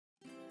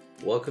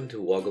Welcome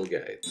to Woggle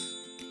Guides.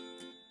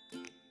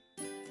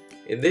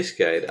 In this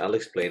guide, I'll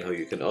explain how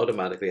you can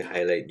automatically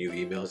highlight new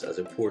emails as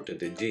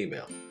important in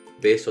Gmail,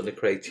 based on the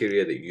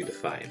criteria that you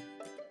define.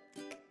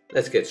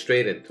 Let's get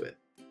straight into it.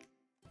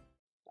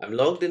 I'm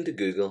logged into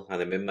Google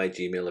and I'm in my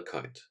Gmail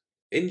account.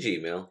 In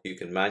Gmail, you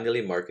can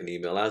manually mark an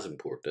email as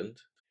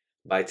important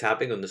by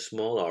tapping on the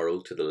small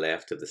arrow to the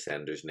left of the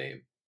sender's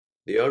name.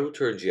 The arrow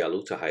turns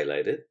yellow to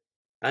highlight it,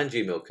 and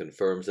Gmail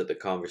confirms that the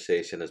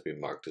conversation has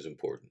been marked as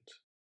important.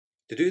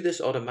 To do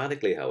this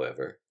automatically,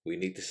 however, we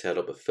need to set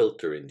up a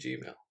filter in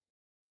Gmail.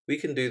 We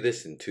can do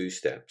this in two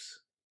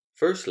steps.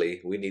 Firstly,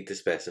 we need to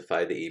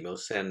specify the email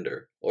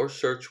sender or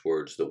search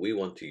words that we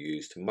want to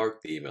use to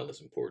mark the email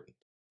as important.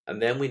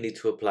 And then we need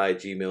to apply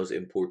Gmail's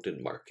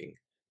important marking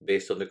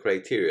based on the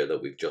criteria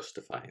that we've just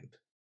defined.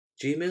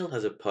 Gmail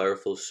has a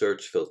powerful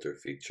search filter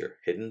feature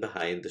hidden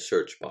behind the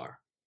search bar.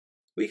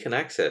 We can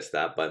access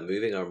that by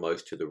moving our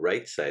mouse to the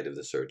right side of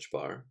the search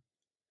bar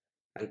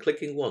and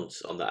clicking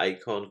once on the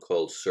icon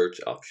called Search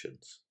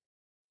Options.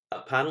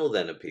 A panel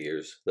then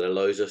appears that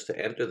allows us to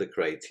enter the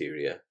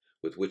criteria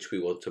with which we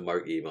want to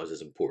mark emails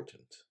as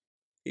important.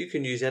 You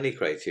can use any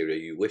criteria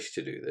you wish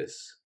to do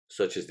this,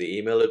 such as the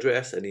email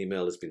address an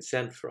email has been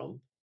sent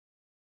from,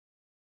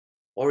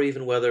 or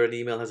even whether an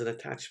email has an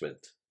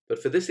attachment.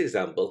 But for this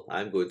example,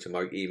 I'm going to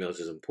mark emails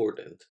as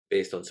important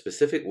based on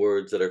specific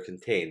words that are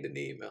contained in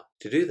the email.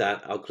 To do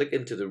that, I'll click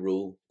into the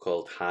row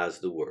called Has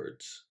the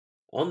Words.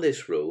 On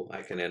this row,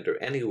 I can enter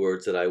any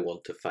words that I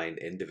want to find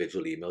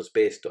individual emails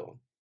based on.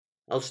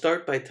 I'll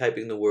start by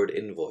typing the word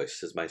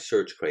invoice as my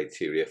search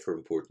criteria for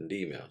important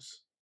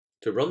emails.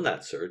 To run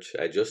that search,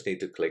 I just need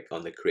to click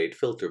on the Create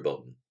Filter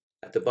button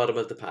at the bottom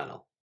of the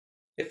panel.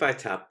 If I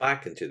tap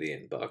back into the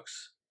inbox,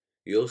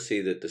 you'll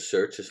see that the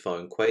search has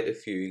found quite a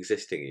few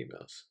existing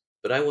emails,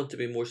 but I want to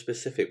be more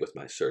specific with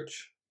my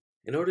search.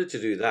 In order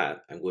to do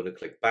that, I'm going to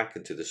click back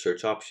into the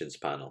Search Options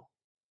panel,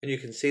 and you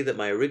can see that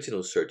my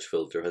original search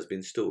filter has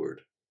been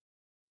stored.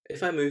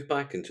 If I move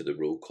back into the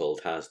row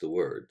called Has the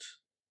Words,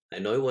 I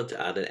now want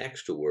to add an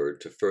extra word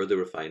to further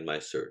refine my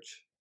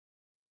search.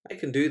 I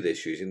can do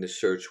this using the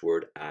search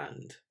word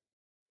AND.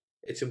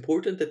 It's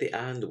important that the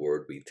AND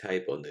word we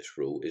type on this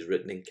row is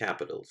written in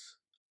capitals,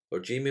 or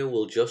Gmail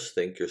will just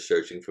think you're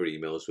searching for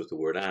emails with the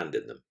word AND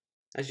in them.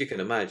 As you can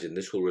imagine,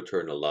 this will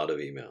return a lot of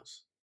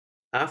emails.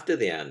 After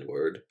the AND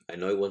word, I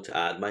now want to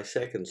add my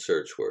second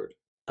search word.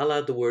 I'll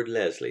add the word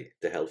LESLEY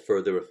to help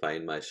further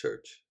refine my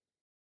search.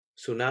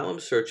 So now I'm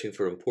searching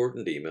for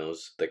important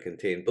emails that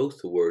contain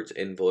both the words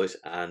invoice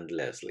and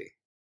LESLEY.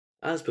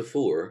 As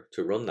before,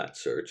 to run that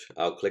search,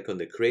 I'll click on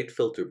the Create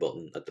Filter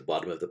button at the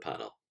bottom of the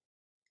panel.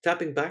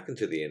 Tapping back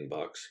into the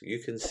inbox, you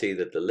can see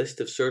that the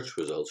list of search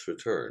results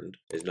returned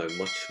is now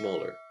much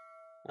smaller,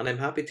 and I'm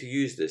happy to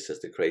use this as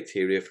the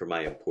criteria for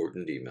my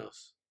important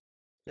emails.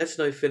 Let's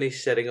now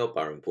finish setting up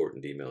our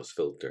important emails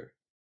filter.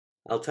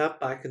 I'll tap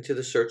back into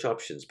the Search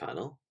Options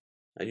panel,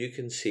 and you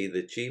can see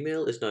that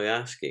Gmail is now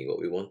asking what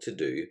we want to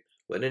do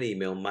when an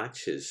email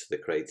matches the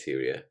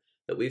criteria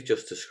that we've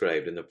just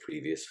described in the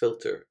previous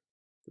filter.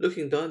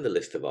 Looking down the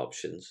list of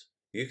options,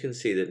 you can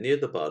see that near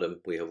the bottom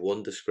we have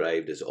one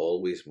described as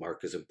Always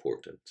Mark as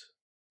Important.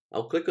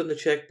 I'll click on the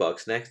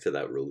checkbox next to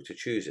that row to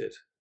choose it.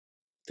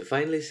 To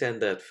finally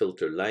send that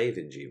filter live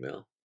in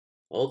Gmail,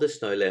 all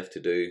that's now left to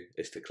do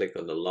is to click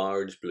on the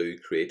large blue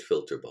Create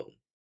Filter button.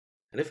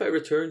 And if I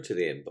return to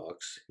the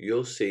inbox,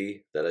 you'll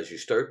see that as you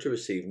start to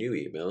receive new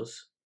emails,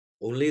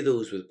 only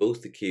those with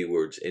both the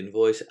keywords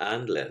invoice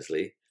and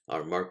LESLEY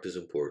are marked as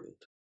important.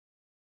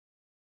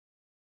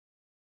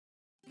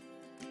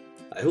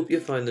 I hope you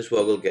found this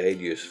Woggle guide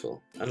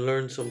useful and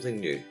learned something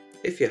new.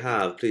 If you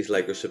have, please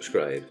like or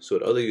subscribe so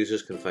that other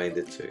users can find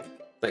it too.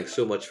 Thanks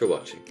so much for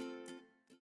watching.